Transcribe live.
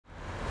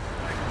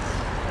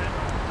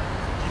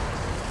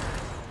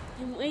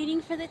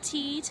waiting for the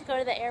T to go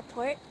to the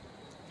airport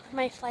for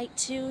my flight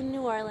to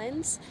New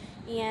Orleans,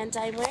 and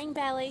I'm wearing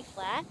ballet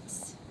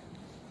flats.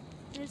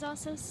 There's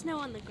also snow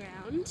on the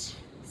ground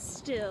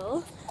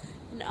still,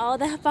 and all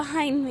that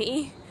behind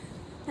me,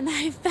 and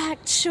I've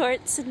packed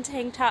shorts and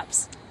tank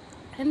tops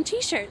and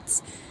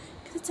t-shirts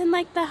because it's in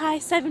like the high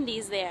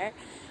 70s there.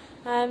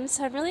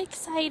 So I'm really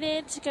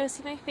excited to go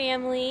see my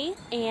family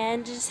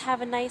and just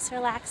have a nice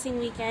relaxing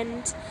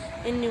weekend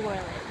in New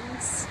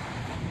Orleans.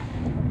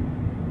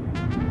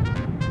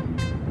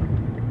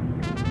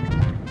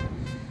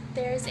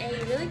 There's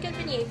a really good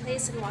beignet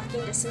place in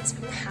walking distance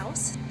from the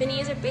house.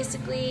 Beignets are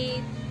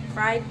basically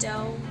fried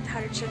dough,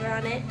 powdered sugar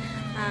on it,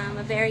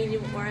 a very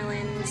New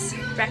Orleans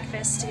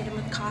breakfast to get in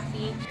with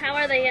coffee. How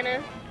are they,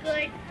 Anna?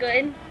 Good.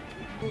 Good.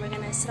 We're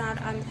gonna sit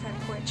out on the front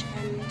porch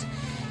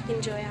and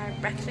enjoy our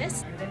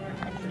breakfast.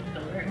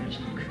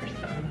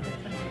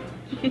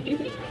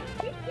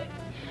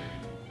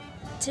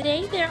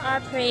 Today there are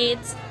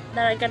parades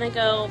that are gonna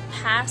go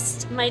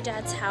past my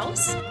dad's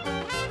house.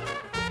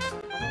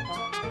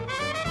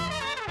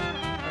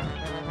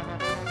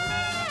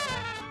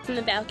 From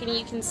the balcony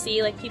you can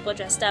see like people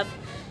dressed up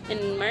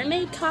in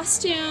mermaid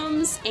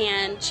costumes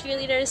and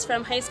cheerleaders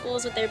from high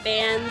schools with their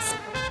bands.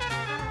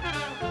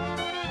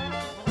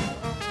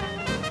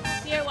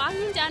 We are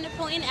walking down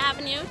Napoleon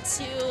Avenue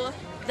to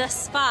the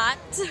spot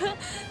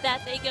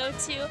that they go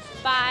to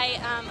by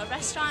a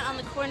restaurant on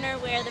the corner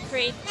where the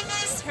parade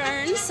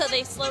turns, so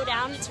they slow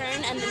down to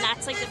turn, and then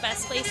that's like the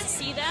best place to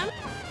see them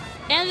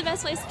and the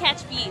best place to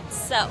catch beats.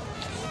 So